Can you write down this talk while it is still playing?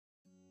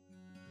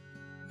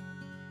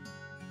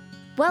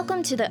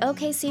Welcome to the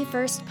OKC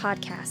First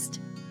podcast.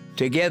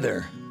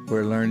 Together,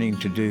 we're learning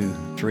to do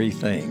three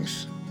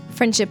things.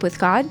 Friendship with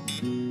God,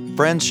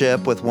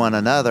 friendship with one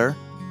another,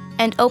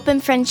 and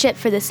open friendship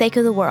for the sake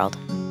of the world.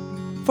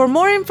 For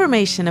more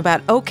information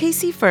about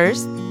OKC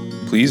First,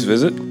 please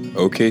visit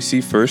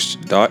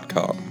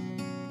okcfirst.com.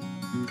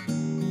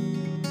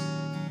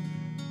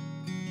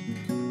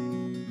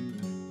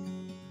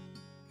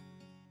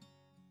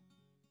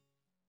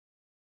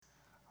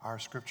 Our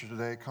scripture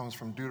today comes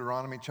from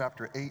Deuteronomy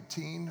chapter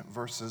 18,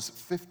 verses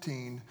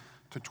 15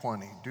 to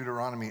 20.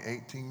 Deuteronomy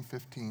 18,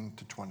 15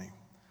 to 20.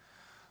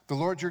 The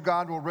Lord your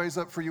God will raise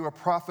up for you a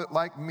prophet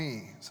like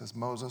me, says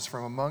Moses,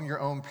 from among your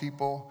own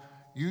people.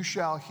 You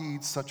shall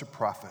heed such a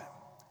prophet.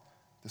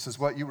 This is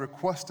what you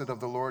requested of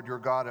the Lord your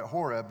God at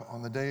Horeb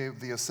on the day of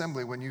the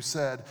assembly when you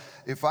said,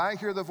 if I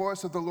hear the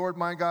voice of the Lord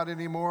my God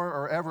anymore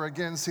or ever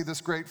again see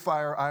this great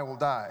fire, I will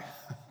die.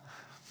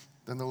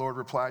 Then the Lord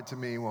replied to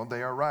me, well,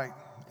 they are right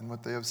in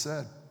what they have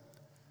said.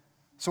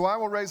 So I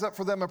will raise up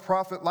for them a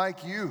prophet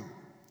like you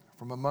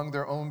from among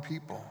their own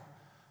people.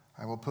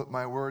 I will put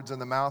my words in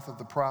the mouth of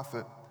the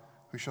prophet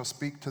who shall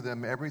speak to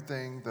them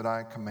everything that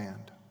I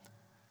command.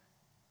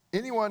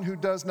 Anyone who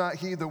does not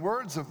heed the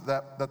words of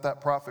that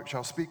prophet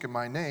shall speak in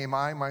my name,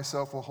 I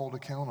myself will hold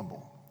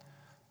accountable.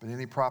 But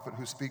any prophet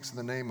who speaks in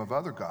the name of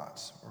other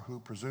gods or who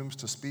presumes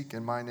to speak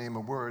in my name a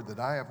word that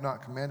I have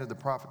not commanded the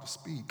prophet to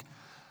speak,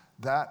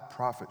 that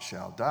prophet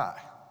shall die.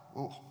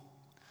 Ooh.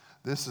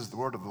 This is the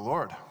word of the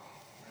Lord.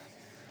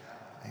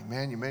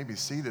 Amen. You may be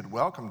seated.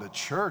 Welcome to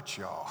church,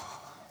 y'all.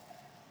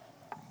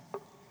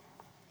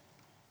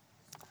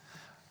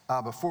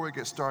 Before we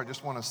get started, I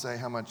just want to say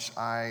how much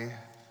I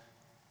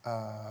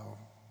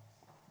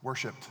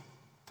worshiped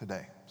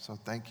today. So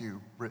thank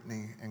you,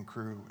 Brittany and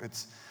crew.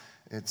 It's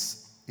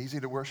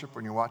easy to worship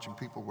when you're watching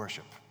people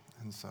worship.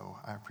 And so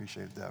I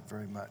appreciated that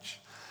very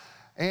much.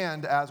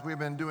 And as we've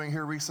been doing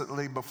here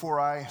recently, before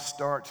I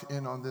start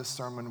in on this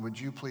sermon, would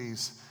you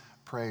please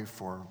pray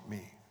for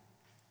me?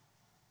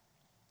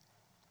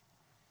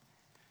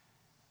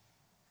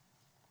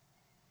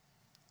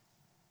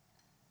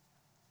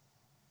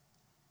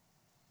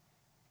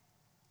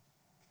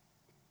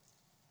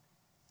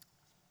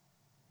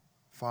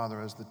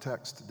 Father, as the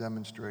text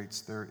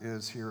demonstrates, there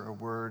is here a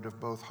word of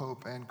both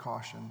hope and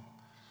caution.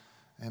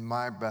 And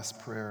my best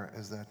prayer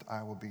is that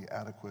I will be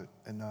adequate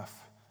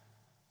enough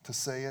to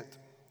say it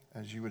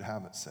as you would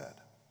have it said.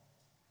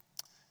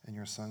 In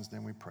your Son's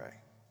name we pray.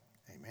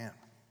 Amen.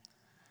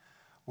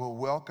 Well,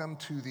 welcome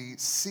to the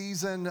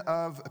season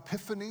of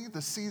Epiphany,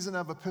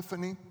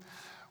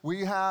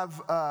 We have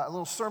a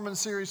little sermon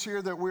series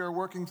here that we are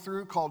working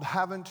through called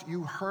Haven't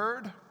You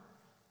Heard?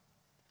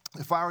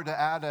 If I were to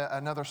add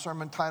another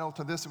sermon title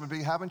to this, it would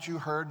be, Haven't You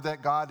Heard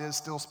That God Is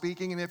Still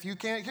Speaking? And if you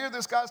can't hear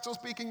this God still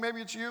speaking, maybe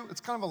it's you.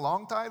 It's kind of a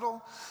long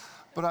title,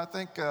 but I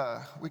think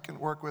we can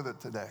work with it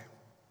today.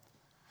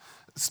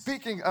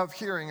 Speaking of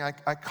hearing,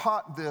 I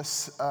caught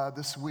this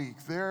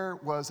week. There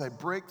was a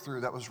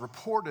breakthrough that was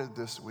reported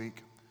this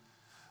week.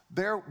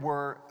 There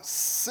were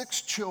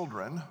 6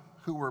 children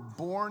who were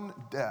born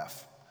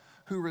deaf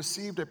who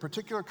received a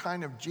particular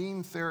kind of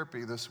gene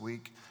therapy this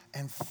week,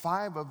 and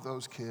 5 of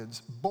those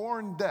kids,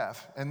 born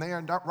deaf, and they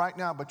are not right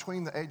now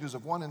between the ages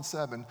of 1 and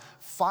 7,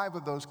 5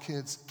 of those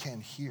kids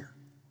can hear.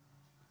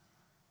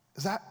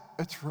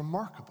 It's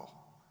remarkable.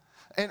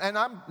 And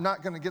I'm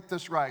not going to get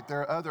this right.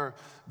 There are other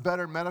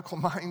better medical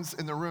minds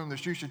in the room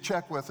that you should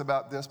check with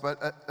about this.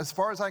 But as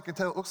far as I can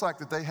tell, it looks like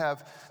that they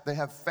have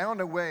found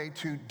a way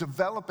to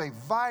develop a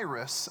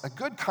virus, a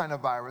good kind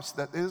of virus,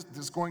 that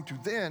is going to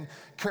then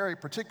carry a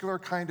particular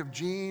kind of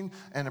gene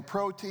and a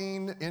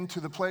protein into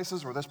the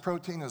places where this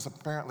protein is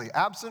apparently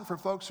absent for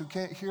folks who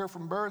can't hear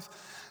from birth.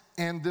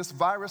 And this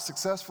virus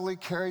successfully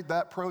carried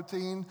that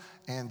protein,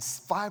 and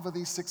 5 of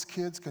these 6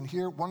 kids can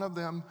hear. One of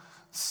them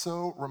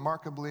so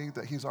remarkably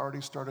that he's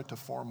already started to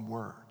form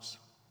words.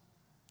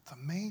 It's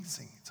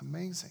amazing.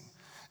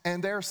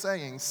 And they're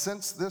saying,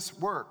 since this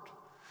worked,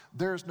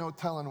 there's no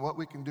telling what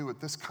we can do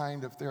with this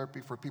kind of therapy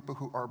for people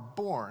who are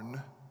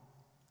born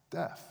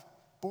deaf.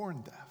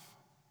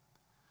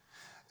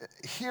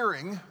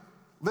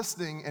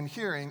 Listening and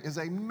hearing is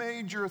a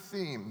major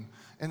theme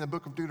in the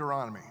book of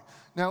Deuteronomy.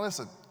 Now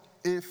listen,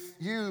 if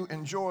you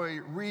enjoy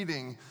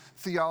reading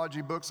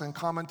theology books and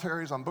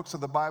commentaries on books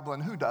of the Bible,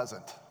 and who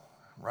doesn't?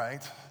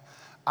 Right?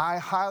 I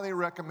highly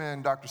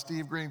recommend Dr.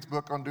 Steve Green's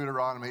book on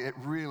Deuteronomy. It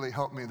really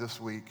helped me this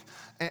week.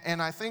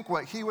 And I think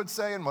what he would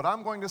say and what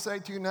I'm going to say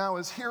to you now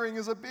is hearing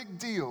is a big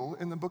deal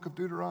in the book of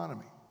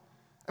Deuteronomy.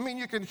 I mean,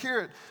 you can hear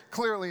it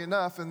clearly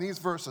enough in these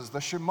verses.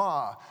 The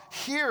Shema,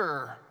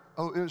 hear,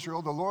 O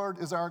Israel, the Lord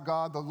is our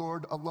God, the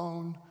Lord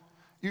alone.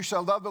 You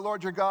shall love the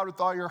Lord your God with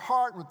all your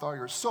heart, with all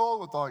your soul,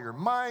 with all your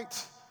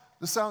might.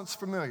 This sounds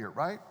familiar,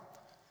 right?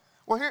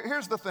 Well,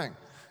 here's the thing.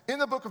 In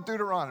the book of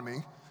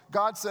Deuteronomy,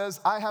 God says,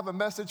 I have a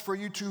message for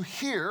you to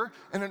hear,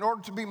 and in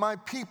order to be my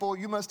people,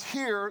 you must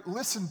hear,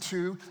 listen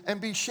to, and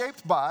be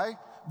shaped by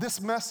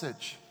this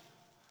message.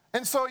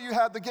 And so you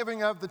have the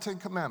giving of the 10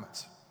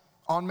 Commandments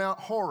on Mount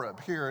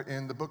Horeb here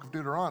in the book of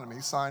Deuteronomy.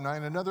 Sinai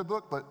in another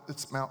book, but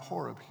it's Mount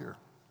Horeb here.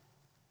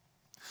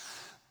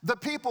 The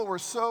people were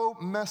so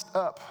messed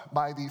up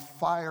by the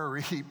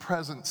fiery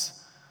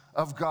presence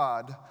of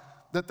God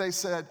that they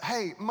said,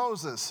 hey,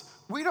 Moses,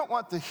 we don't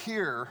want to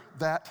hear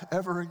that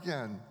ever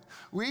again.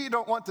 We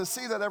don't want to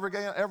see that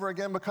ever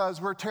again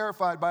because we're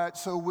terrified by it,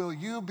 so will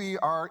you be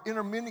our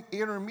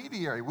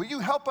intermediary? Will you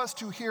help us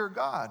to hear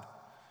God?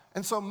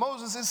 And so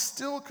Moses is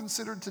still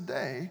considered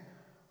today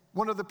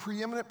one of the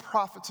preeminent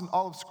prophets in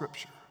all of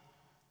Scripture.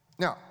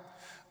 Now,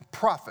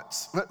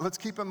 prophets. Let's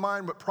keep in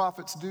mind what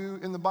prophets do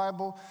in the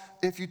Bible.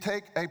 If you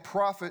take a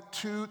prophet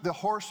to the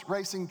horse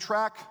racing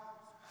track,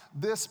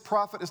 this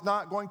prophet is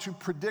not going to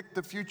predict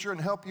the future and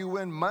help you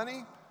win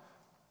money,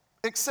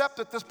 except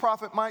that this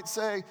prophet might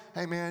say,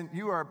 hey man,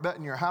 you are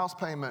betting your house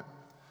payment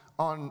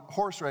on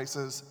horse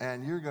races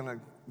and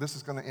this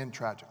is gonna end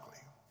tragically.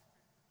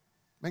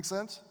 Make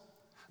sense?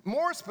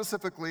 More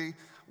specifically,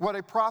 what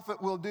a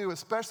prophet will do,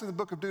 especially in the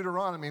book of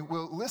Deuteronomy,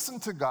 will listen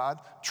to God,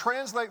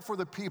 translate for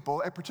the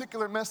people a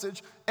particular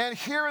message, and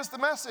here is the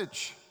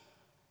message.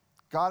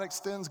 God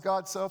extends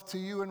God's self to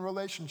you in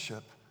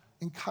relationship,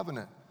 in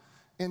covenant.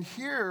 And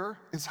here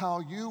is how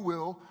you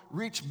will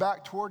reach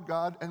back toward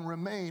God and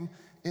remain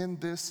in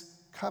this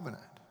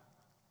covenant.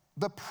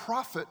 The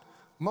prophet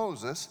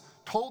Moses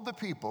told the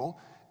people,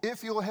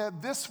 if you'll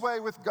head this way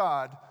with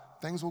God,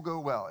 things will go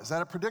well. Is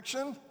that a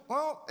prediction?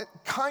 Well,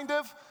 kind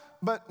of,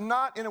 but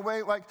not in a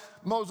way like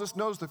Moses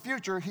knows the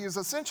future. He is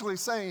essentially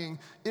saying,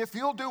 if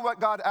you'll do what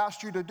God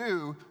asked you to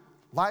do,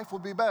 life will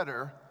be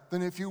better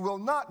than if you will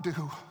not do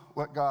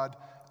what God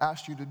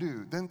asked you to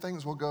do. Then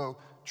things will go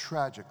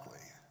tragically.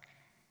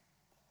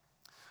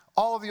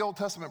 All of the Old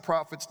Testament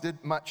prophets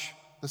did much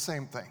the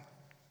same thing.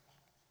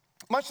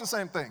 Much the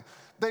same thing.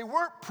 They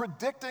weren't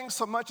predicting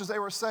so much as they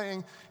were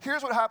saying,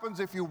 here's what happens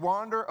if you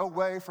wander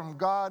away from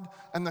God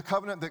and the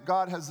covenant that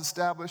God has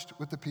established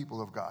with the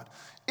people of God.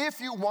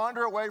 If you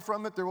wander away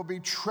from it, there will be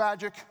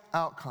tragic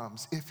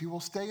outcomes. If you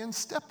will stay in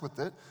step with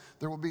it,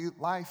 there will be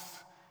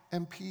life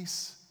and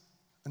peace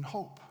and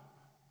hope.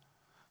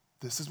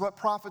 This is what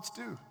prophets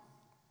do.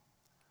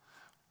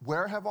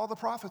 Where have all the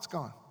prophets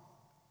gone?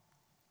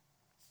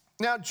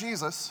 Now,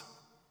 Jesus,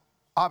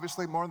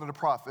 obviously more than a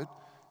prophet,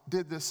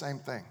 did this same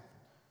thing.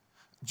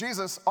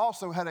 Jesus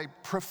also had a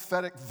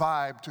prophetic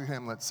vibe to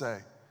him, let's say.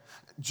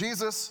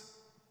 Jesus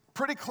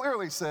pretty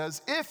clearly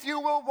says, if you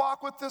will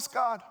walk with this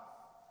God,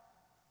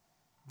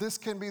 this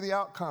can be the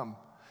outcome.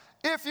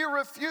 If you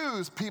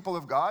refuse, people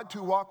of God,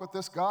 to walk with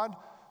this God,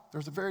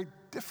 there's a very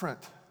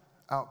different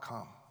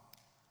outcome.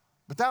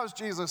 But that was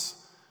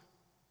Jesus.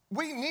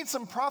 We need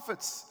some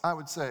prophets, I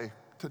would say,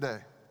 today.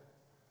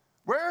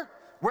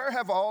 Where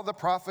have all the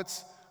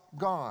prophets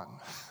gone?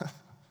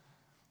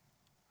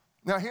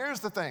 Now, here's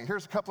the thing.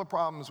 Here's a couple of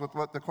problems with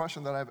the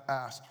question that I've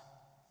asked.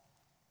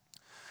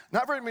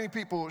 Not very many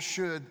people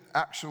should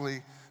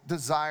actually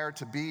desire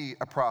to be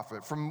a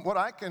prophet. From what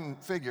I can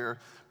figure,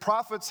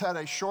 prophets had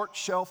a short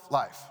shelf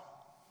life.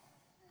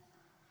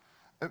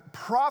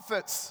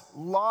 Prophets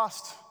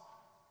lost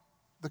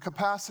the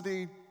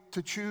capacity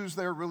to choose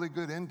their really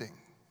good ending.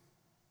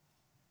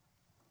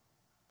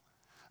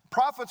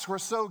 Prophets were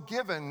so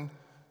given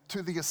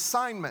to the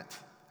assignment,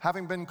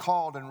 having been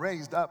called and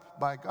raised up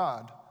by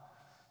God,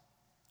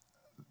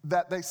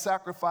 that they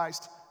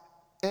sacrificed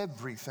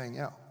everything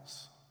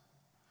else.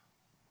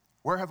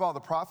 Where have all the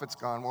prophets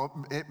gone?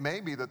 Well, it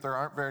may be that there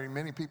aren't very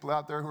many people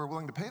out there who are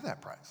willing to pay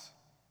that price.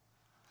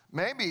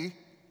 Maybe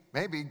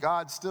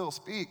God still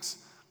speaks,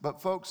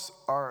 but folks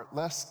are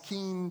less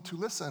keen to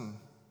listen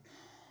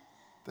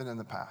than in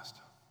the past.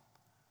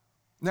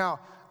 Now,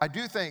 I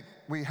do think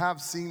we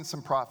have seen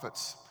some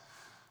prophets.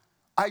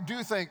 I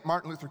do think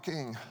Martin Luther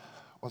King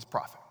was a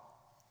prophet.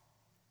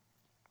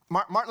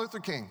 Martin Luther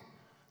King,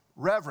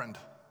 Reverend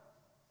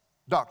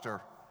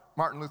Dr.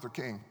 Martin Luther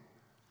King,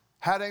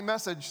 had a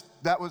message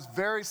that was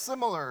very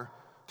similar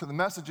to the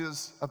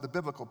messages of the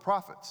biblical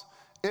prophets.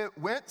 It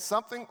went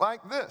something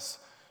like this.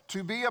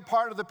 To be a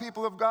part of the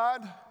people of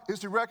God is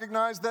to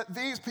recognize that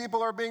these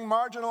people are being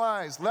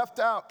marginalized, left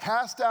out,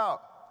 cast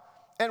out.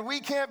 And we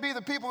can't be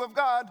the people of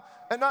God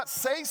and not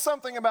say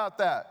something about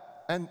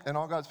that. And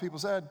all God's people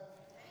said,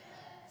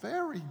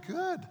 very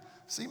good.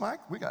 See,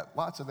 Mike, we got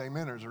lots of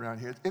ameners around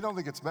here. It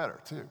only gets better,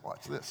 too.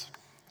 Watch this.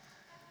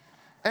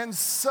 And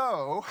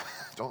so,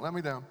 don't let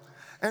me down.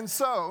 And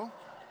so,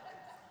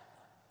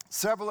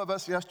 several of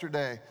us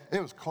yesterday,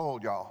 it was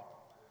cold, y'all.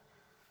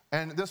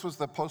 And this was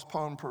the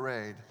postponed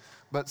parade.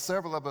 But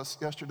several of us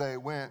yesterday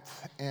went,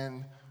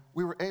 and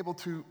we were able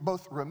to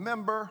both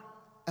remember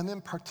and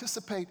then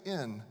participate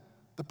in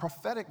the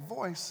prophetic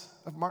voice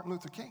of Martin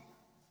Luther King.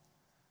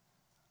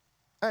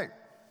 Hey,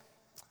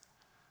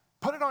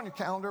 put it on your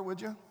calendar,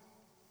 would you?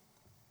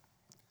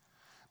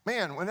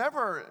 Man,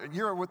 whenever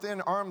you're within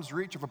arm's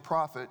reach of a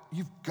prophet,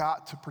 you've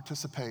got to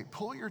participate.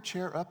 Pull your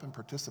chair up and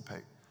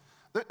participate.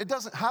 It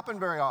doesn't happen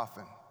very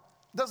often.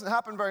 It doesn't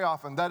happen very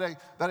often that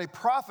a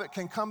prophet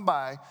can come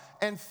by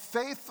and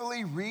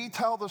faithfully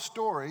retell the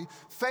story,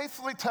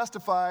 faithfully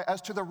testify as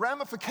to the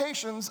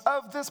ramifications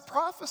of this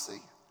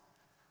prophecy.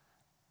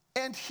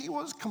 And he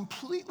was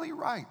completely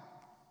right.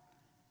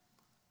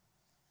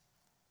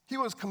 He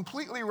was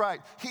completely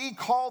right. He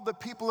called the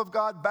people of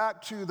God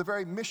back to the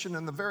very mission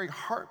and the very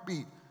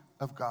heartbeat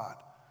of God.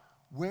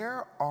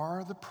 Where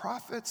are the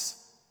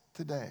prophets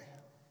today?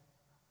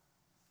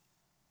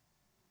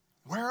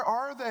 Where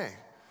are they?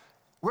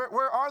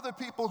 Where are the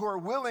people who are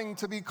willing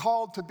to be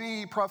called to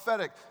be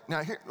prophetic?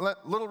 Now, here,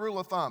 little rule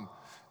of thumb.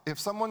 If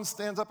someone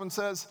stands up and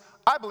says,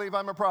 I believe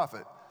I'm a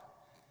prophet,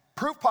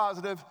 proof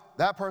positive,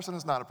 that person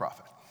is not a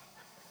prophet.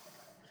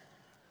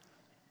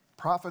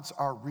 Prophets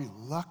are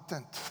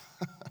reluctant.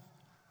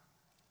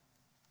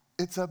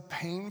 It's a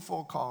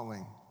painful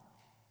calling.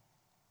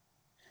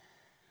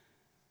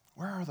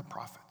 Where are the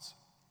prophets?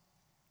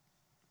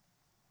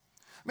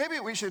 Maybe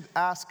we should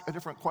ask a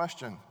different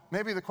question.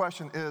 Maybe the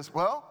question is,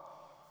 well,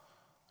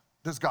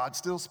 does God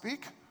still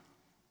speak?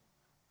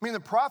 I mean, the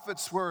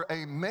prophets were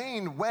a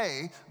main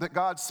way that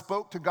God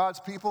spoke to God's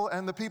people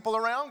and the people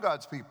around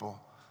God's people.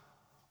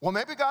 Well,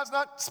 maybe God's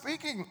not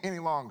speaking any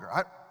longer.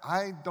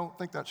 I don't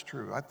think that's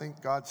true. I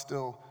think God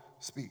still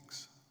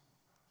speaks.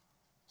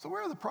 So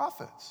where are the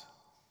prophets?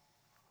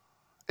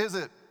 Is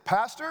it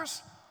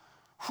pastors?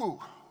 I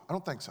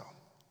don't think so.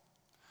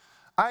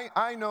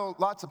 I know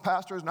lots of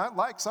pastors, and I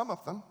like some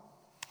of them.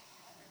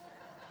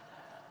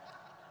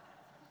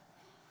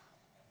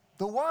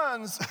 The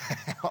ones,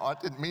 I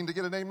didn't mean to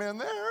get an amen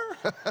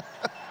there.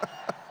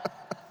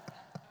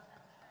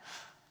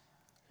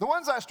 The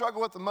ones I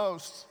struggle with the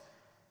most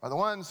are the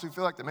ones who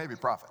feel like they may be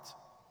prophets.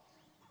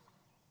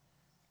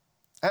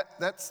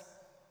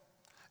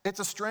 It's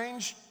a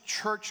strange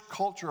church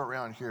culture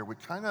around here. We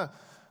kind of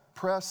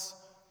press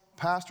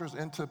pastors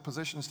into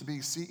positions to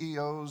be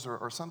CEOs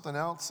or something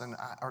else,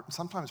 or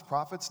sometimes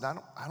prophets, and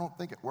I don't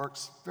think it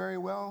works very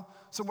well.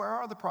 So where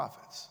are the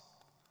prophets?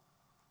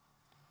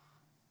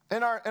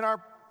 And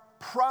are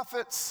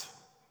prophets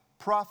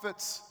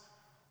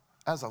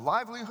as a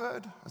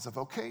livelihood, as a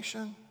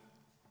vocation?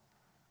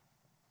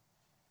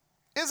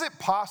 Is it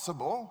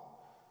possible,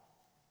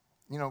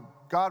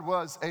 God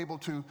was able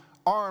to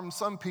arm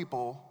some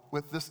people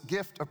with this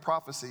gift of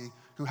prophecy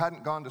who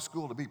hadn't gone to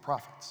school to be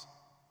prophets?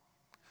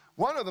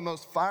 One of the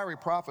most fiery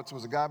prophets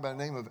was a guy by the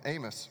name of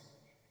Amos.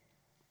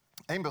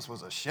 Amos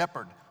was a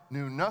shepherd,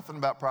 knew nothing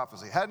about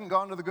prophecy, hadn't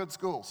gone to the good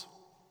schools.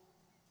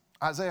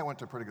 Isaiah went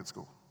to a pretty good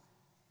school.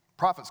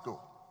 Prophet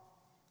school.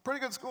 Pretty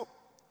good school.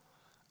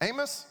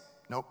 Amos?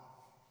 Nope.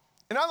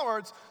 In other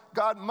words,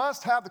 God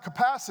must have the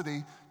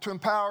capacity to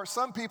empower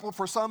some people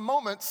for some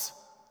moments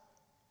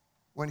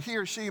when he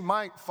or she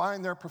might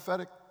find their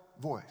prophetic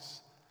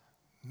voice.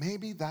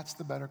 Maybe that's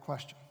the better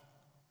question.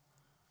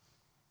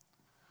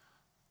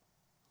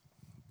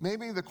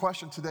 Maybe the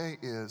question today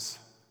is,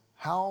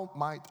 how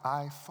might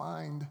I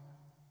find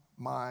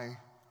my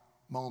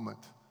moment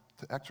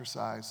to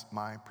exercise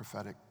my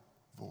prophetic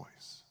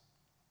voice?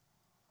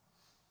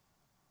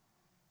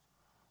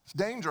 It's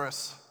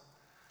dangerous.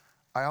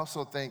 I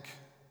also think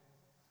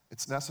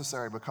it's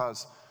necessary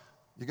because,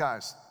 you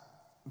guys,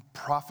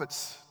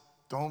 prophets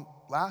don't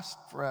last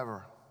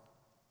forever.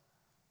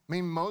 I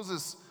mean,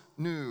 Moses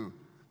knew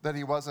that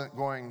he wasn't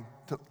going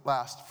to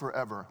last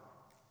forever.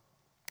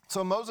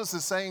 So Moses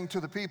is saying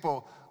to the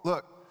people,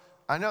 look,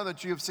 I know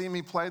that you have seen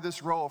me play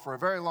this role for a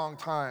very long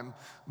time,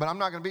 but I'm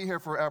not going to be here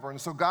forever.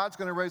 And so God's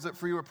going to raise up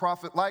for you a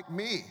prophet like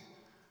me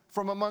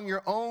from among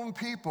your own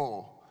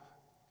people.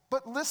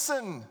 But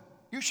listen,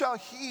 you shall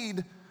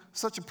heed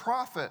such a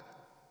prophet.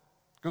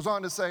 Goes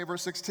on to say,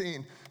 verse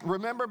 16,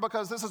 remember,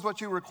 because this is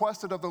what you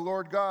requested of the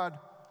Lord God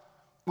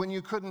when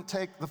you couldn't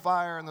take the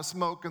fire and the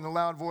smoke and the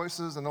loud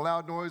voices and the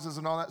loud noises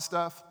and all that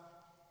stuff.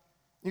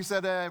 You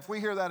said, if we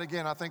hear that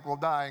again, I think we'll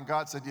die. And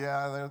God said,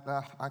 yeah,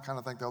 I kind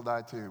of think they'll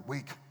die too.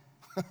 Weak.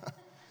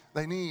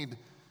 They need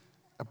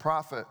a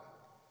prophet.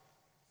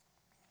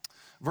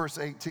 Verse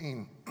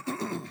 18.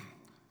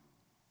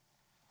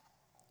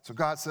 So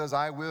God says,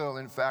 I will,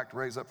 in fact,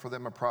 raise up for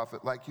them a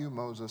prophet like you,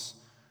 Moses,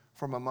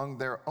 from among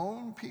their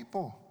own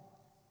people.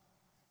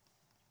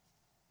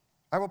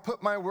 I will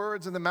put my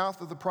words in the mouth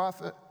of the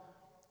prophet,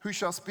 who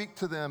shall speak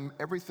to them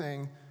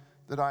everything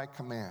that I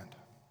command.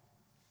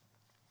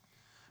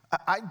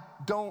 I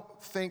don't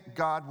think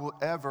God will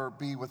ever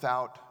be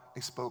without a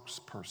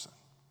spokesperson.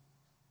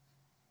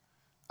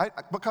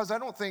 Because I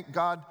don't think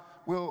God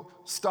will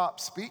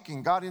stop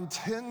speaking. God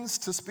intends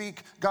to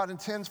speak. God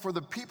intends for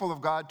the people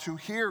of God to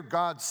hear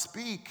God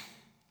speak.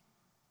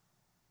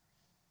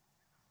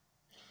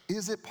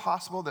 Is it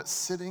possible that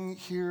sitting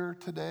here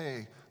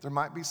today, there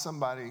might be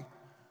somebody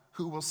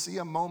who will see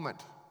a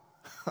moment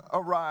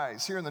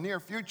arise here in the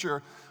near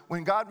future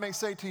when God may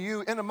say to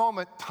you in a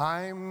moment,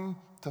 time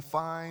to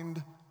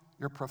find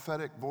your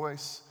prophetic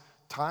voice,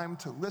 time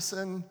to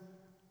listen,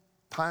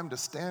 time to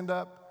stand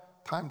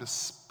up, time to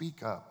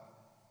speak up.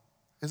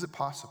 Is it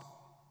possible?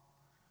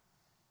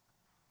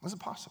 Is it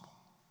possible?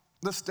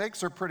 The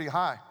stakes are pretty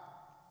high.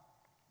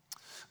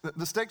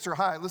 The stakes are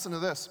high. Listen to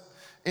this.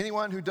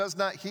 Anyone who does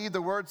not heed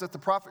the words that the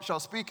prophet shall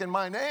speak in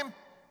my name,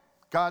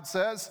 God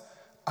says,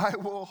 I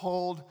will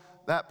hold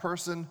that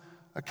person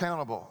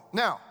accountable.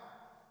 Now,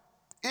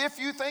 if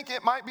you think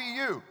it might be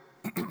you,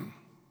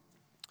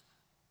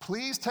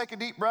 please take a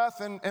deep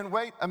breath and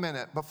wait a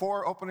minute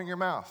before opening your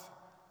mouth.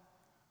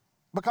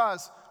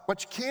 Because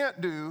what you can't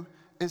do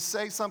is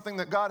say something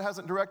that God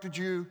hasn't directed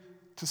you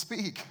to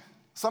speak.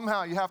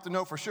 Somehow you have to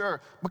know for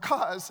sure.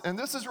 Because, and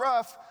this is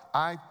rough,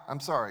 I'm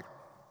sorry,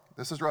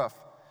 this is rough.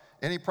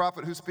 Any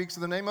prophet who speaks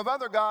in the name of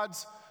other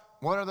gods,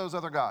 what are those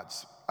other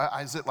gods?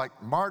 Is it like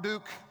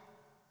Marduk?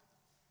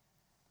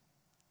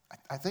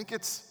 I think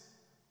it's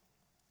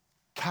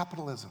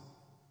capitalism.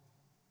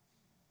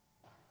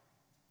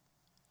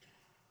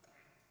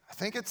 I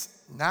think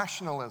it's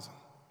nationalism.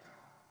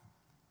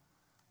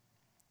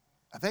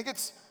 I think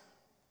it's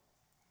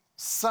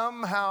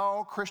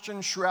somehow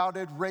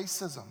Christian-shrouded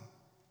racism.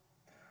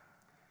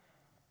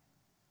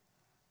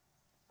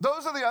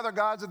 Those are the other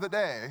gods of the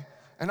day,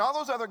 and all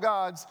those other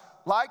gods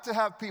like to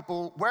have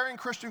people wearing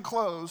Christian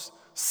clothes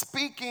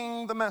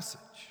speaking the message.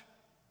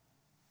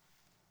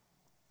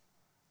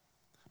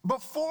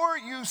 Before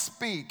you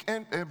speak,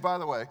 and by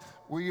the way,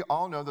 we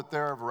all know that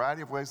there are a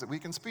variety of ways that we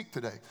can speak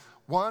today.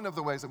 One of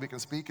the ways that we can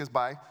speak is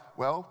by,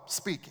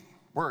 speaking,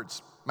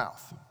 words,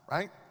 mouth,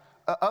 right?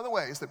 Other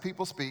ways that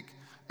people speak,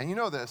 and you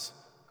know this,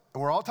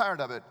 and we're all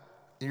tired of it,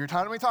 and you're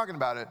tired of me talking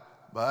about it,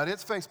 but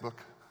it's Facebook.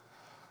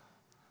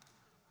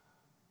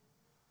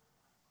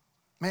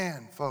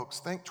 Man, folks,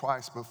 think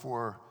twice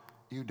before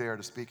you dare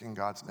to speak in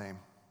God's name.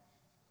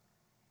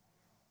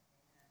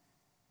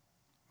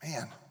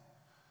 Man,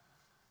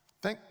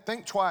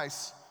 think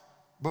twice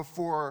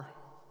before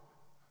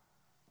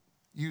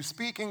you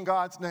speak in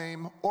God's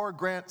name or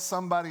grant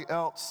somebody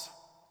else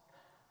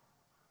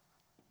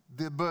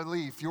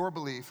your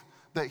belief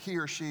that he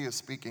or she is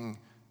speaking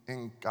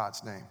in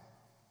God's name.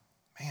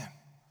 Man.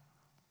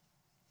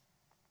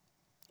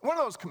 One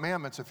of those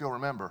commandments, if you'll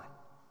remember,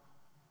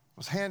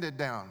 was handed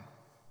down.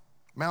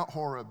 Mount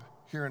Horeb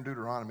here in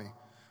Deuteronomy.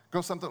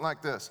 Goes something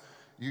like this.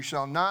 You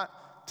shall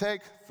not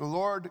take the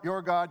Lord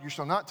your God, you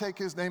shall not take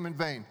his name in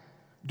vain.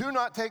 Do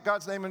not take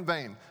God's name in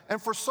vain.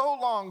 And for so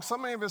long, so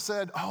many of us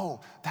said,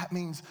 oh, that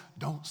means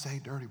don't say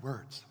dirty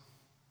words.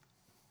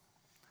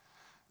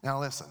 Now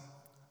listen,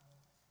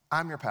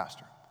 I'm your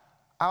pastor.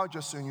 I would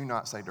just soon you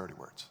not say dirty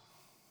words.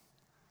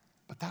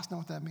 But that's not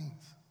what that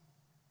means.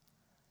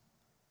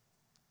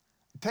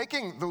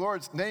 Taking the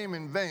Lord's name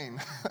in vain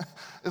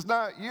is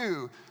not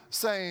you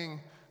saying,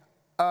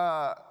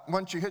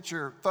 once you hit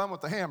your thumb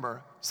with the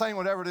hammer, saying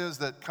whatever it is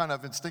that kind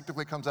of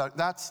instinctively comes out.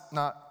 That's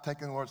not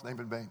taking the Lord's name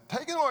in vain.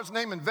 Taking the Lord's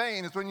name in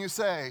vain is when you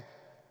say,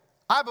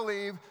 I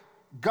believe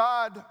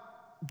God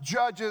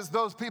judges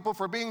those people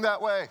for being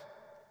that way.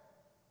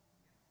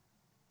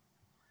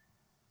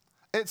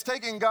 It's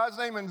taking God's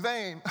name in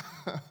vain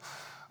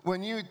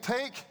when you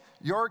take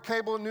your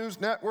cable news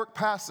network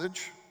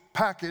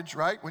package,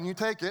 right? When you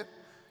take it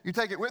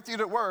with you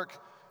to work,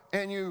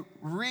 and you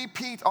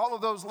repeat all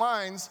of those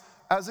lines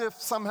as if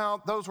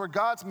somehow those were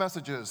God's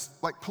messages,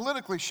 like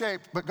politically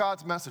shaped, but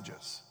God's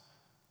messages.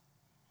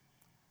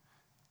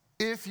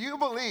 If you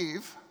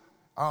believe,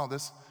 I'm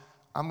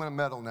going to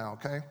meddle now,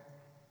 okay?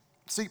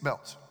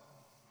 Seatbelts.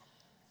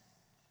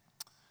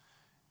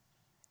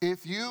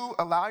 If you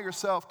allow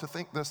yourself to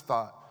think this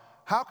thought,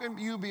 how can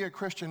you be a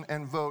Christian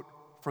and vote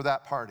for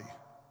that party?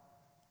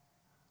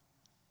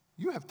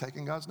 You have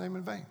taken God's name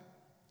in vain.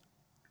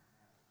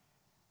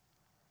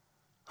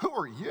 Who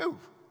are you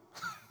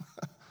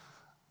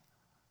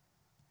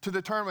to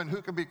determine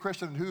who can be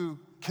Christian and who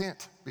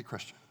can't be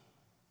Christian?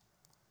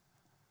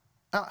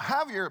 Now,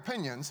 have your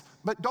opinions,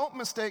 but don't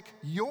mistake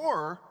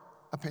your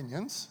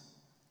opinions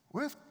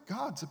with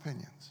God's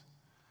opinions.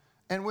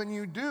 And when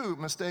you do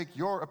mistake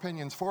your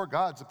opinions for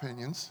God's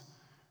opinions,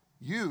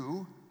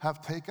 you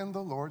have taken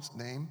the Lord's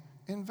name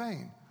in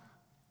vain.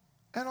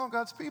 And all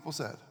God's people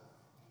said,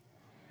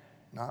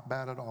 not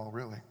bad at all,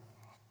 really.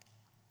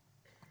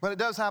 But it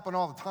does happen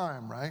all the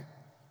time, right?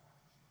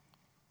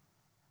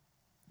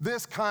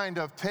 This kind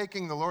of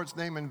taking the Lord's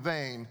name in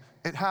vain,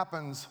 it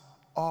happens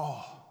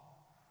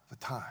all the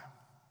time.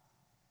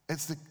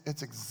 It's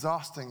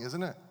exhausting,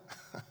 isn't it?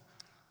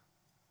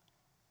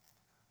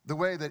 The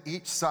way that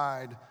each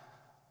side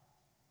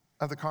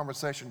of the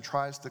conversation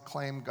tries to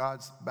claim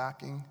God's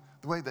backing,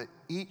 the way that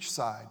each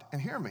side, and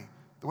hear me,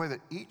 the way that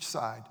each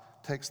side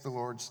takes the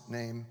Lord's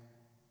name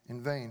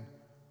in vain.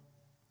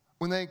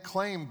 When they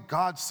claim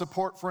God's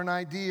support for an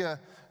idea,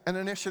 an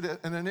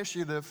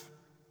initiative,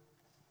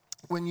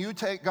 when you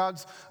take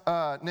God's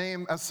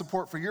name as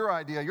support for your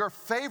idea, your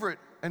favorite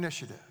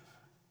initiative,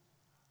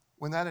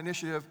 when that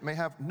initiative may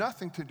have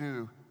nothing to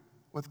do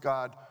with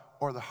God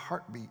or the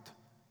heartbeat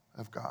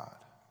of God.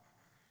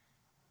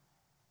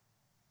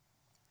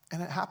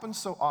 And it happens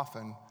so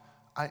often,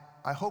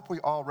 I hope we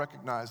all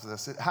recognize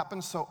this, it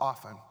happens so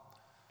often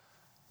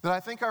that I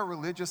think our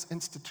religious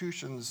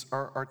institutions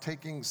are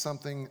taking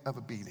something of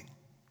a beating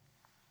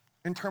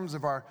in terms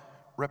of our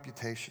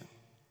reputation.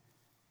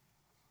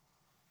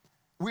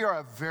 We are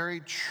a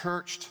very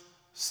churched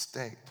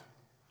state.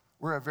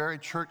 We're a very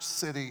church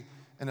city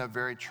and a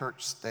very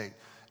church state.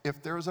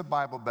 If there is a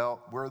Bible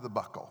Belt, we're the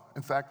buckle.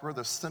 In fact, we're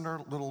the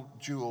center little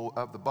jewel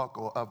of the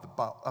buckle of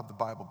the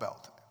Bible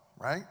Belt,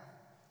 right?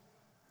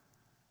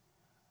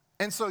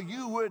 And so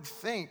you would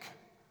think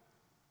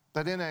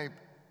that in a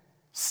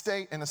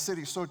state, in a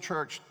city so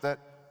churched that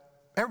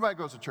everybody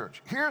goes to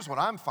church. Here's what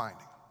I'm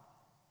finding.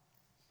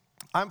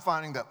 I'm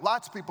finding that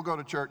lots of people go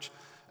to church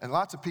and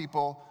lots of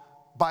people,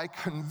 by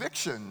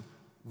conviction,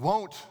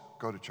 won't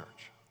go to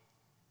church,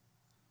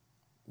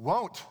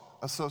 won't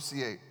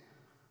associate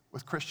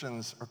with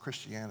Christians or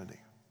Christianity.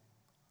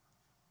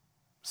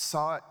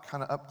 Saw it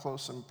kind of up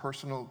close and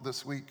personal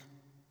this week.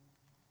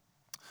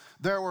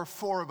 There were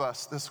 4 of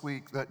us this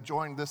week that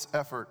joined this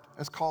effort.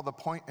 It's called the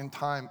Point in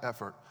Time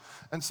effort.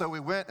 And so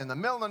we went in the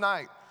middle of the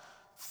night,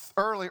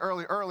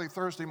 early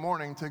Thursday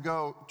morning, to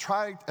go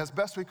try as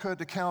best we could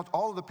to count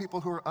all of the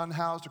people who are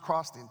unhoused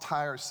across the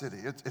entire city.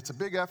 It's a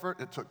big effort.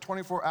 It took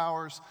 24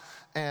 hours,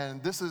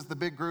 and this is the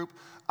big group.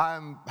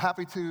 I'm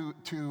happy to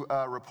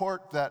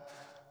report that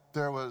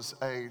there was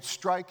a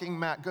striking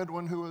Matt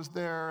Goodwin who was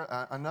there,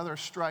 another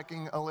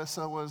striking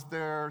Alyssa was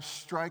there,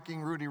 striking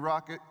Rudy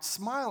Rocket,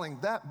 smiling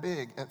that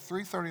big at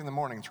 3:30 in the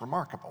morning. It's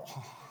remarkable.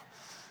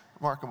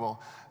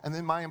 Remarkable. And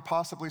then my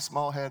impossibly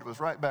small head was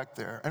right back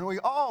there. And we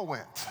all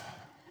went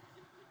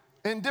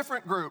in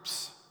different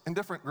groups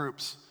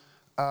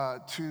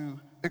to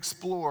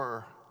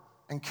explore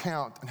and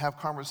count and have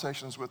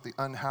conversations with the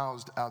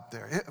unhoused out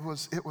there. It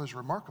was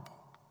remarkable.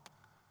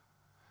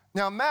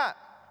 Now, Matt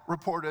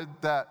reported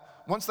that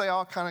once they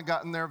all kind of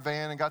got in their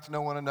van and got to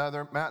know one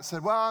another, Matt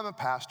said, well, I'm a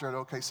pastor at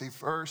OKC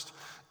First.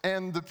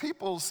 And the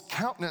people's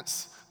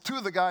countenance, 2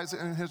 of the guys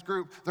in his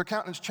group, their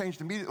countenance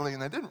changed immediately,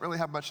 and they didn't really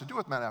have much to do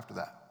with Matt after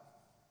that.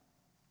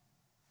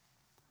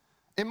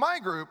 In my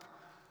group,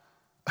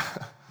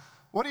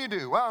 what do you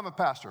do? Well, I'm a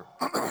pastor.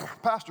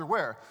 Pastor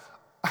where?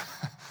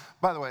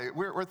 By the way,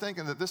 we're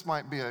thinking that this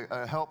might be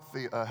a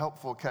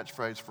helpful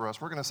catchphrase for us.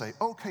 We're going to say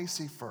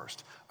OKC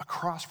First,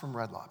 across from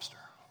Red Lobster.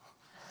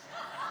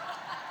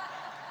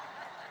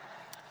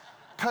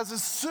 Because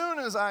as soon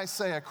as I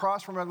say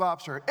across from Red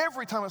Lobster,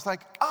 every time it's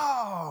like,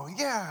 oh,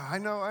 yeah, I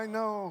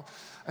know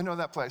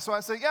that place. So I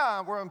say, yeah,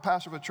 we're a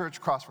pastor of a church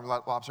across from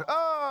Red Lobster.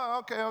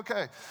 Oh,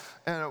 okay.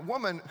 And a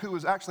woman who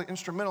was actually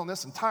instrumental in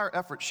this entire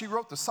effort, she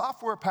wrote the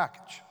software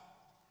package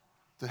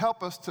to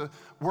help us to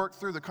work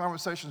through the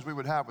conversations we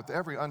would have with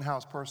every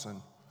unhoused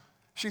person.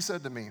 She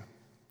said to me,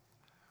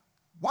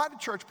 why do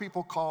church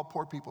people call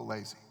poor people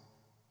lazy?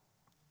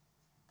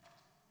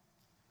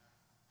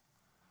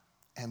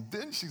 And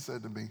then she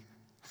said to me,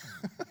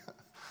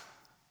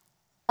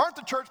 aren't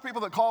the church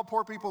people that call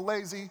poor people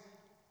lazy?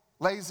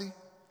 I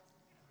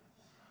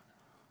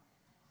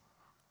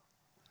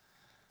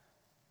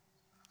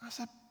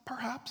said,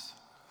 perhaps.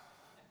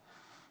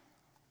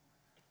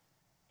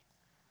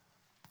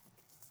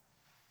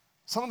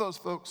 Some of those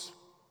folks,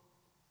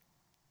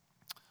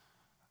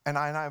 and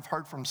I've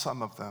heard from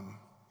some of them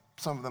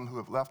who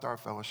have left our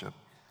fellowship,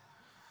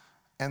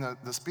 and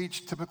the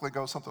speech typically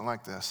goes something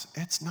like this: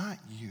 it's not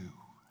you.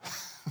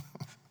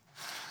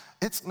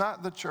 It's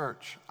not the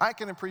church. I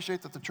can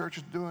appreciate that the church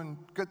is doing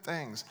good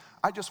things.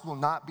 I just will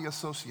not be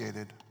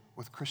associated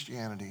with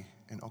Christianity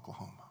in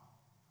Oklahoma.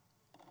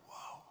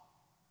 Whoa.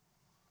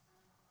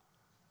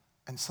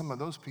 And some of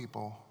those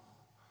people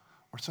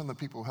were some of the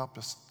people who helped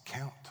us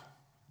count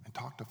and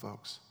talk to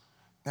folks.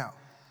 Now,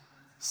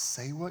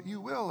 say what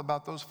you will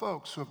about those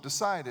folks who have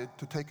decided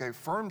to take a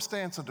firm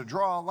stance and to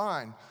draw a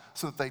line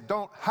so that they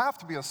don't have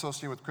to be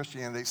associated with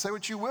Christianity. Say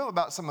what you will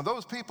about some of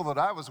those people that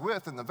I was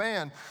with in the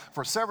van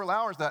for several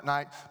hours that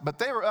night, but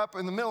they were up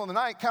in the middle of the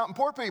night counting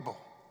poor people.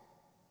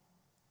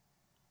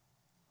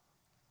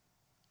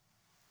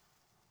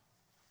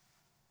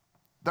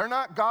 They're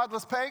not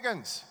godless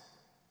pagans.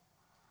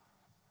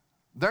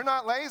 They're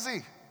not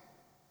lazy.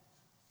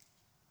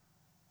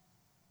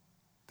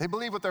 They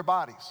believe with their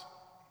bodies.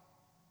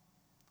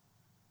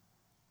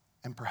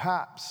 And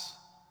perhaps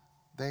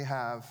they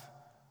have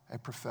a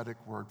prophetic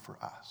word for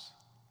us.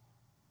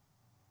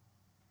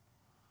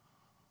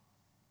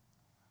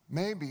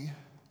 Maybe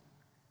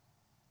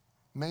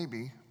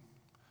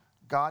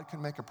God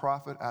can make a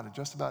prophet out of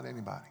just about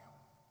anybody.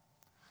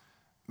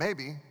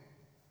 Maybe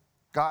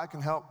God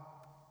can help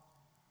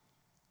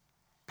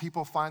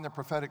people find their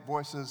prophetic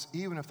voices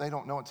even if they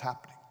don't know what's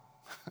happening.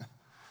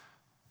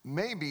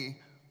 Maybe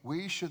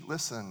we should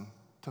listen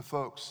to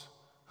folks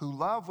who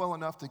love well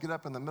enough to get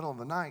up in the middle of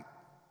the night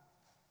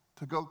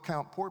to go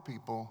count poor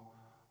people,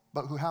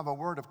 but who have a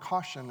word of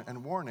caution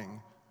and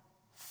warning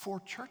for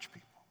church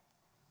people.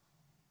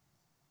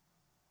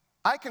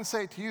 I can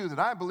say to you that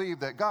I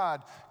believe that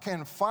God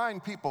can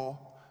find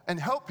people and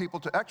help people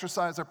to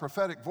exercise their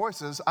prophetic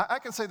voices. I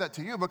can say that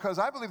to you because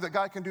I believe that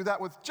God can do that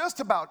with just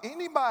about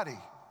anybody.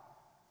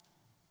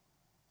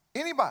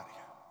 Anybody.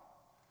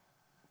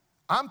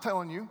 I'm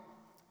telling you,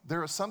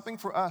 there is something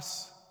for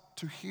us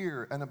to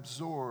hear and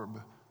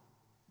absorb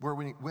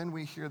when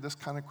we hear this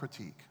kind of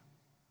critique.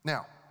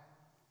 Now,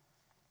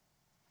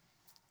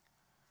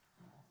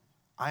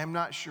 I am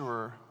not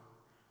sure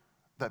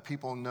that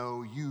people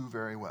know you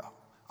very well.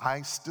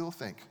 I still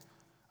think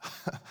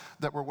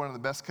that we're one of the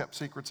best kept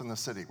secrets in the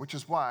city, which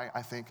is why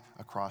I think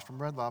across from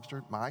Red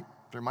Lobster,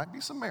 there might be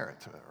some merit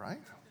to it,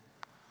 right?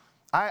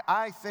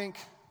 I think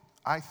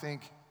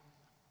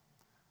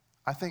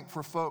I think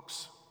for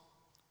folks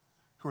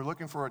who are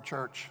looking for a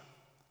church,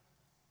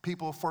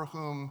 people for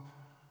whom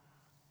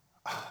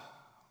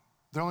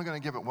they're only going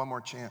to give it one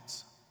more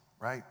chance,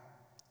 right?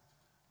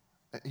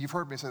 You've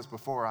heard me say this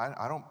before.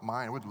 I don't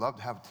mind. I would love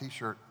to have a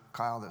t-shirt,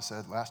 Kyle, that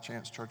said Last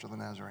Chance Church of the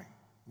Nazarene,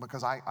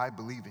 because I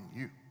believe in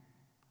you.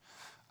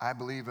 I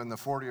believe in the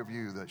 40 of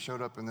you that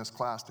showed up in this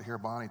class to hear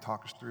Bonnie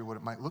talk us through what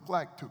it might look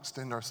like to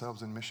extend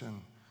ourselves in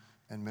mission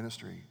and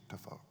ministry to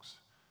folks.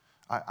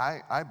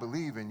 I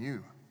believe in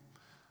you.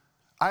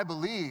 I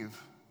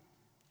believe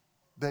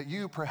that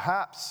you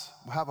perhaps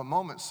will have a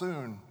moment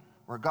soon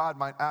where God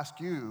might ask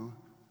you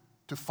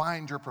to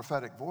find your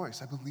prophetic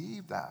voice. I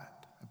believe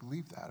that. I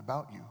believe that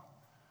about you.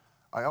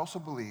 I also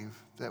believe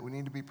that we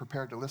need to be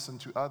prepared to listen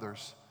to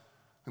others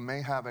who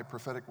may have a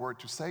prophetic word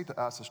to say to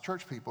us as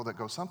church people that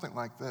goes something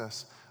like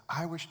this: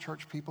 I wish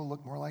church people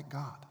looked more like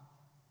God.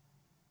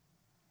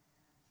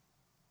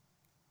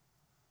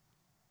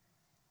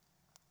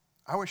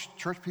 I wish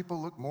church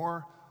people looked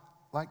more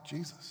like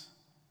Jesus.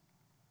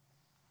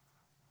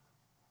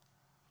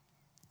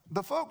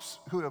 The folks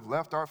who have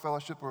left our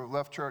fellowship or have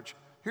left church,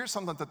 here's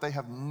something that they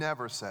have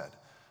never said.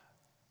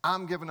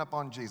 I'm giving up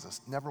on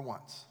Jesus. Never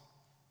once.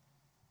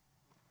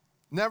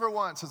 Never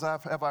once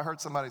have I heard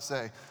somebody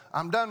say,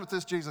 I'm done with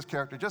this Jesus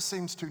character. It just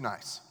seems too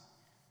nice.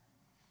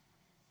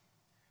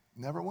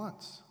 Never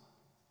once.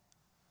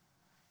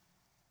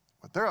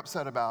 What they're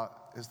upset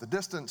about is the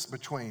distance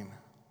between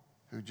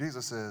who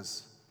Jesus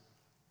is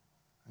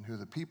and who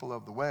the people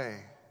of the way,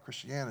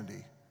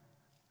 Christianity,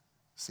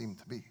 seem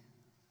to be.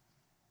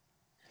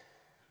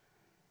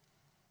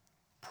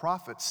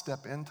 Prophets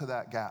step into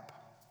that gap.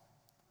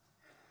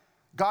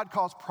 God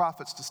calls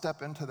prophets to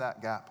step into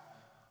that gap.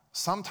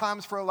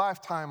 Sometimes for a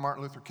lifetime,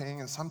 Martin Luther King,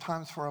 and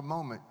sometimes for a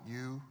moment,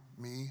 you,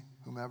 me,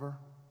 whomever.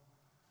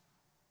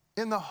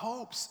 In the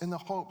hopes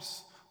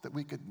that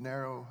we could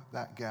narrow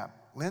that gap.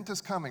 Lent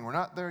is coming. We're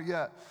not there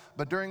yet.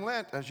 But during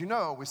Lent, as you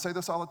know, we say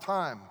this all the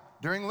time.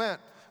 During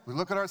Lent, we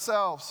look at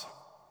ourselves,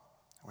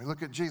 we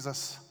look at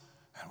Jesus,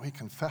 and we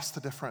confess the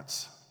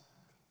difference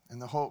in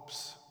the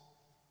hopes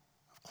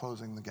of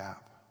closing the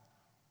gap.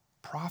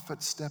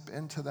 Prophets step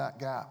into that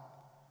gap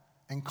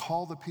and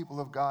call the people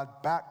of God,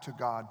 back to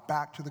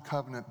the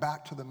covenant,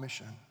 back to the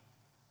mission.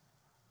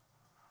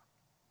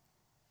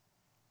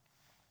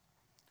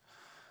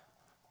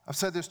 I've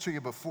said this to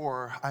you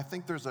before. I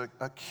think there's a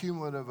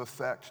cumulative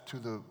effect to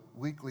the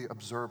weekly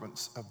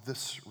observance of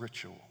this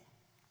ritual.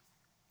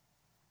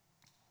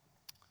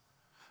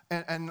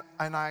 And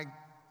I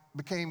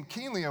became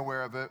keenly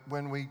aware of it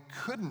when we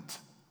couldn't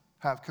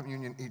have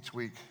communion each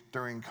week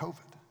during COVID.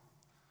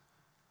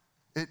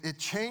 It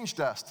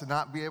changed us to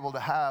not be able to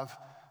have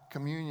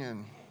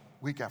communion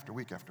week after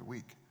week after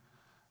week.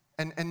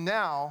 And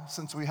now,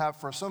 since we have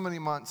for so many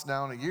months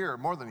now in a year,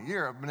 more than a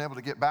year, I've been able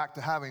to get back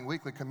to having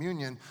weekly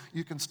communion,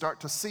 you can start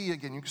to see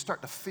again, you can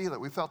start to feel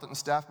it. We felt it in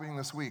staff meeting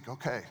this week.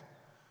 Okay,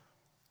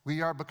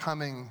 we are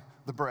becoming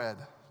the bread,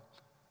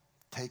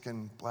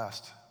 taken,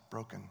 blessed,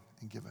 broken,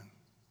 and given.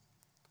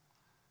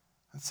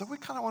 And so we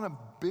kind of want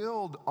to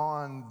build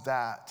on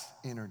that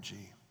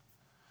energy.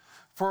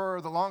 For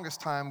the longest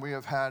time, we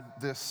have had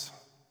this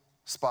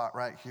spot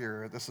right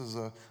here. This is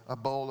a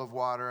bowl of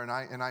water, and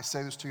I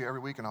say this to you every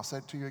week, and I'll say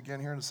it to you again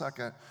here in a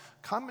second.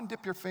 Come and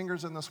dip your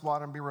fingers in this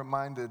water and be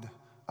reminded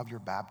of your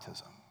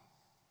baptism.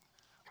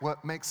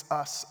 What makes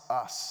us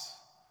us.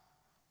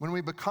 When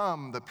we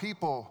become the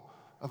people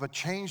of a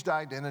changed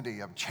identity,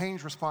 of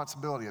changed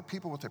responsibility, of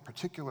people with a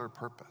particular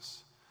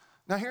purpose.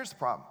 Now here's the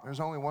problem. There's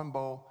only one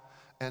bowl,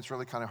 and it's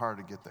really kind of hard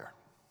to get there.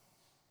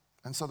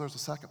 And so there's a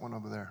second one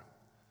over there.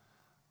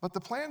 But the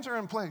plans are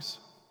in place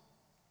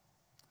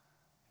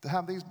to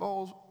have these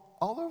bowls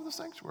all over the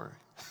sanctuary.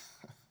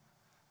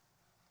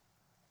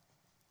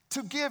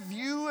 To give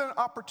you an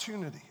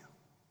opportunity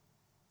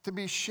to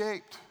be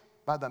shaped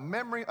by the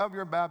memory of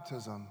your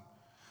baptism,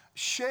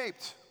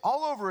 shaped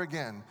all over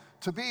again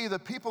to be the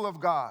people of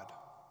God.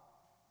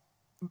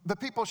 The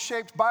people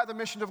shaped by the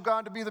mission of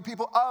God to be the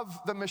people of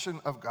the mission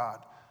of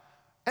God.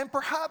 And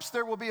perhaps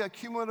there will be a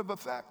cumulative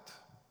effect.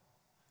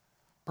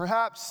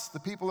 Perhaps the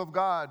people of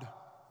God,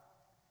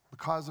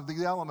 because of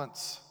the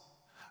elements,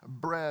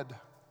 bread,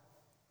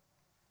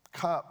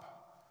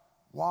 cup,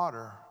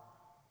 water,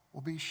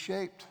 will be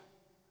shaped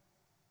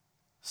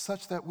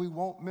such that we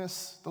won't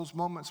miss those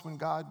moments when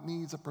God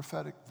needs a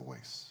prophetic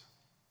voice.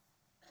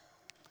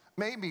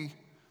 Maybe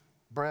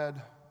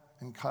bread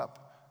and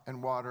cup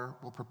and water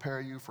will prepare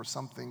you for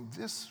something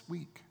this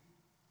week.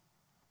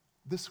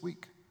 This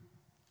week.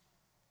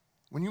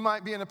 When you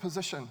might be in a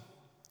position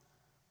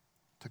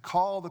to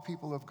call the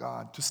people of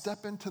God, to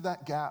step into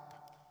that gap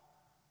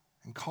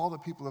and call the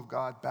people of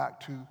God back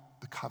to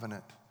the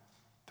covenant,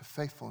 to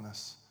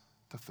faithfulness,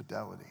 to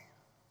fidelity.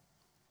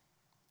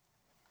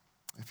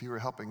 If you are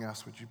helping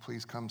us, would you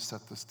please come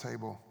set this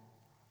table?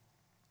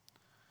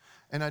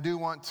 And I do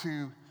want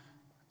to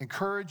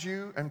encourage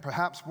you and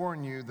perhaps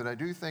warn you that I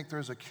do think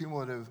there's a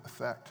cumulative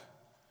effect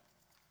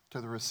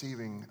to the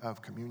receiving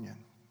of communion.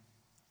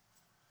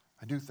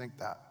 I do think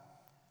that.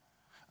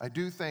 I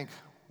do think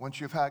once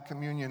you've had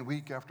communion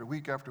week after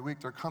week after week,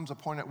 there comes a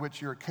point at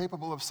which you're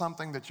capable of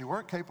something that you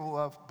weren't capable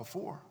of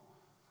before.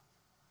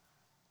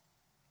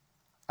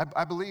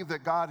 I believe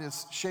that God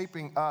is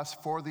shaping us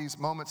for these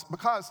moments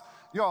because,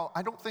 y'all,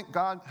 I don't think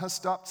God has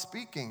stopped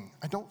speaking.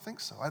 I don't think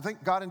so. I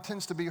think God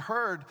intends to be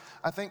heard.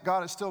 I think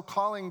God is still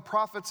calling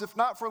prophets, if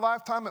not for a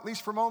lifetime, at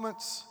least for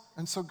moments.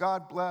 And so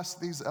God bless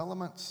these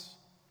elements,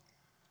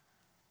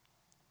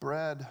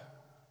 bread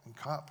and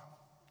cup.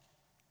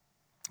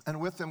 And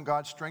with them,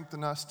 God,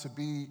 strengthen us to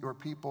be your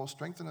people.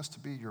 Strengthen us to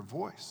be your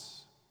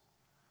voice.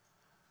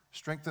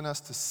 Strengthen us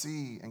to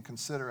see and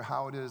consider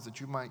how it is that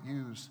you might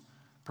use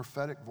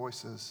prophetic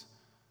voices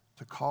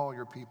to call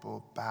your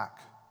people back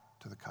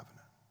to the covenant.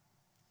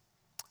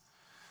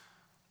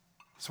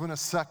 So in a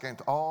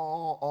second,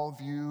 all of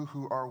you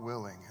who are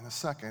willing, in a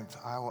second,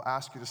 I will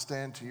ask you to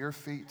stand to your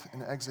feet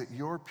and exit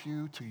your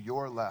pew to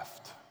your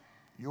left.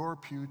 Your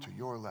pew to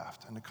your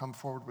left, and to come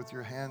forward with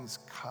your hands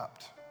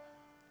cupped.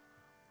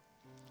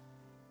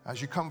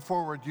 As you come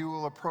forward, you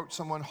will approach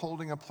someone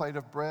holding a plate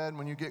of bread.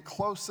 When you get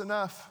close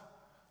enough,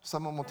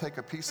 someone will take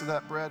a piece of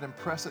that bread and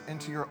press it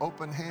into your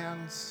open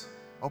hands.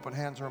 Open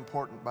hands are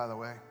important, by the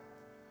way.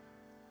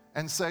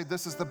 And say,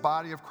 this is the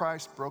body of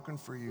Christ broken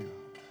for you.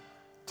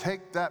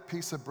 Take that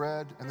piece of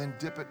bread and then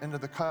dip it into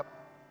the cup.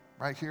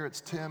 Right here,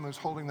 it's Tim who's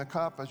holding the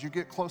cup. As you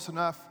get close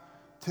enough,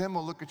 Tim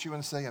will look at you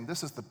and say, and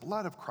this is the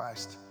blood of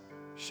Christ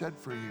shed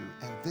for you.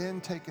 And then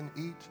take and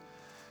eat.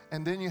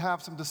 And then you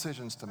have some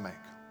decisions to make.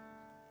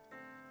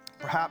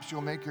 Perhaps you'll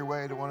make your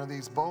way to one of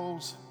these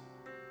bowls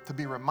to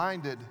be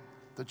reminded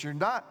that you're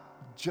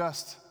not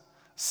just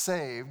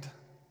saved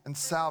and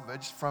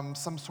salvaged from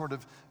some sort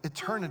of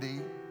eternity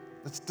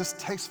that's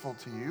distasteful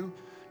to you.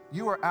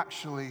 You are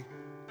actually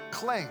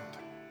claimed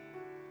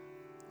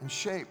and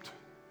shaped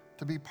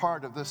to be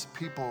part of this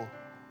people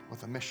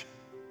with a mission.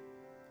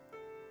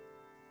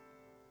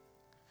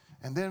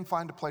 And then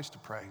find a place to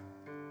pray.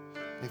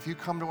 If you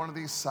come to one of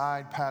these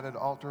side padded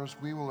altars,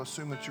 we will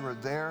assume that you are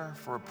there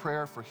for a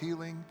prayer for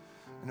healing.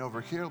 And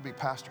over here will be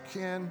Pastor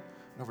Ken,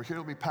 and over here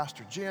will be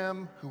Pastor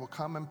Jim, who will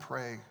come and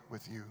pray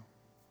with you.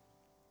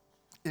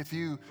 If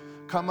you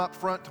come up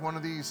front to one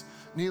of these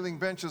kneeling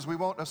benches, we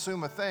won't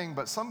assume a thing,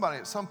 but somebody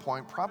at some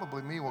point,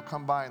 probably me, will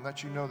come by and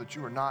let you know that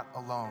you are not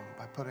alone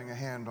by putting a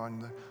hand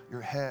on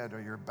your head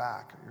or your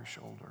back or your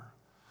shoulder.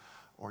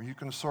 Or you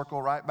can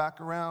circle right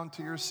back around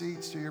to your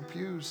seats, to your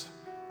pews,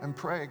 and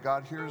pray.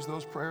 God hears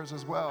those prayers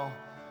as well.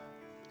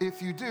 If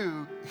you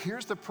do,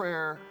 here's the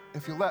prayer,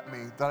 if you let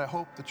me, that I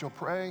hope that you'll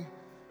pray.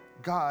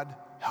 God,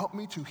 help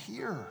me to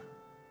hear.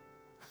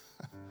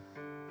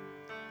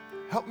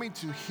 Help me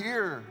to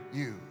hear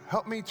you.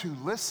 Help me to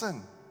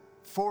listen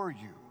for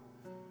you.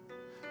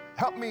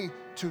 Help me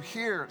to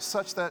hear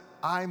such that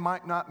I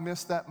might not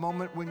miss that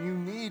moment when you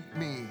need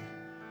me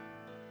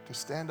to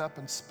stand up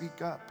and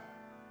speak up.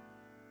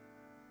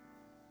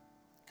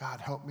 God,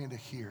 help me to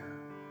hear.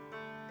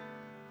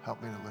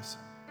 Help me to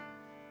listen.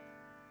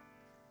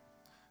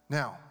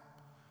 Now,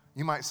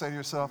 you might say to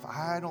yourself,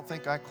 I don't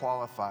think I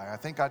qualify. I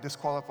think I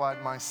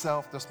disqualified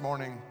myself this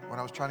morning when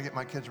I was trying to get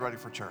my kids ready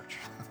for church.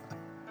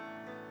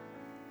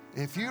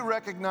 If you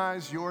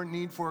recognize your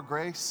need for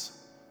grace,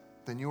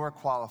 then you are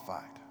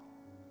qualified.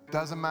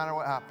 Doesn't matter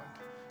what happened.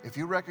 If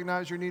you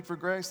recognize your need for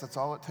grace, that's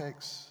all it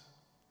takes.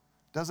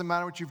 Doesn't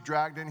matter what you've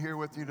dragged in here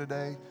with you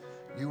today,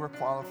 you are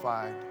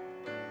qualified.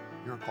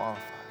 You're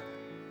qualified.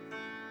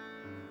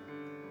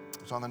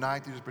 It was on the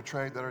night he was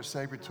betrayed that our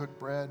Savior took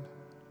bread.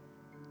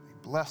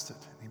 He blessed it,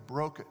 and he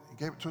broke it. He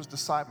gave it to his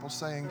disciples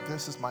saying,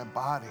 this is my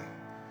body,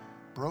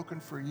 broken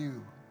for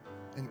you.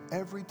 And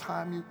every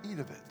time you eat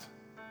of it,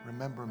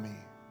 remember me.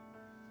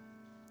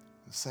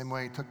 The same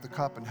way he took the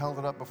cup and held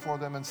it up before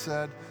them and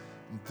said,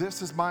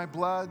 this is my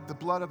blood, the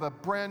blood of a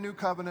brand new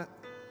covenant.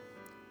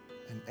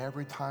 And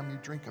every time you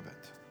drink of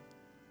it,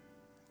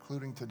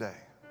 including today,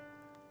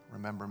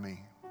 remember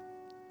me.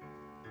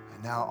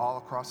 And now all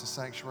across the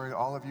sanctuary,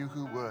 all of you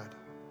who would,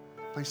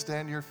 please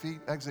stand to your feet,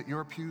 exit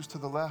your pews to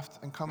the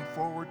left, and come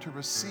forward to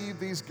receive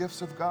these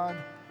gifts of God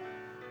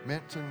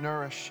meant to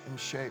nourish and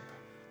shape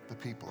the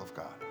people of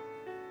God.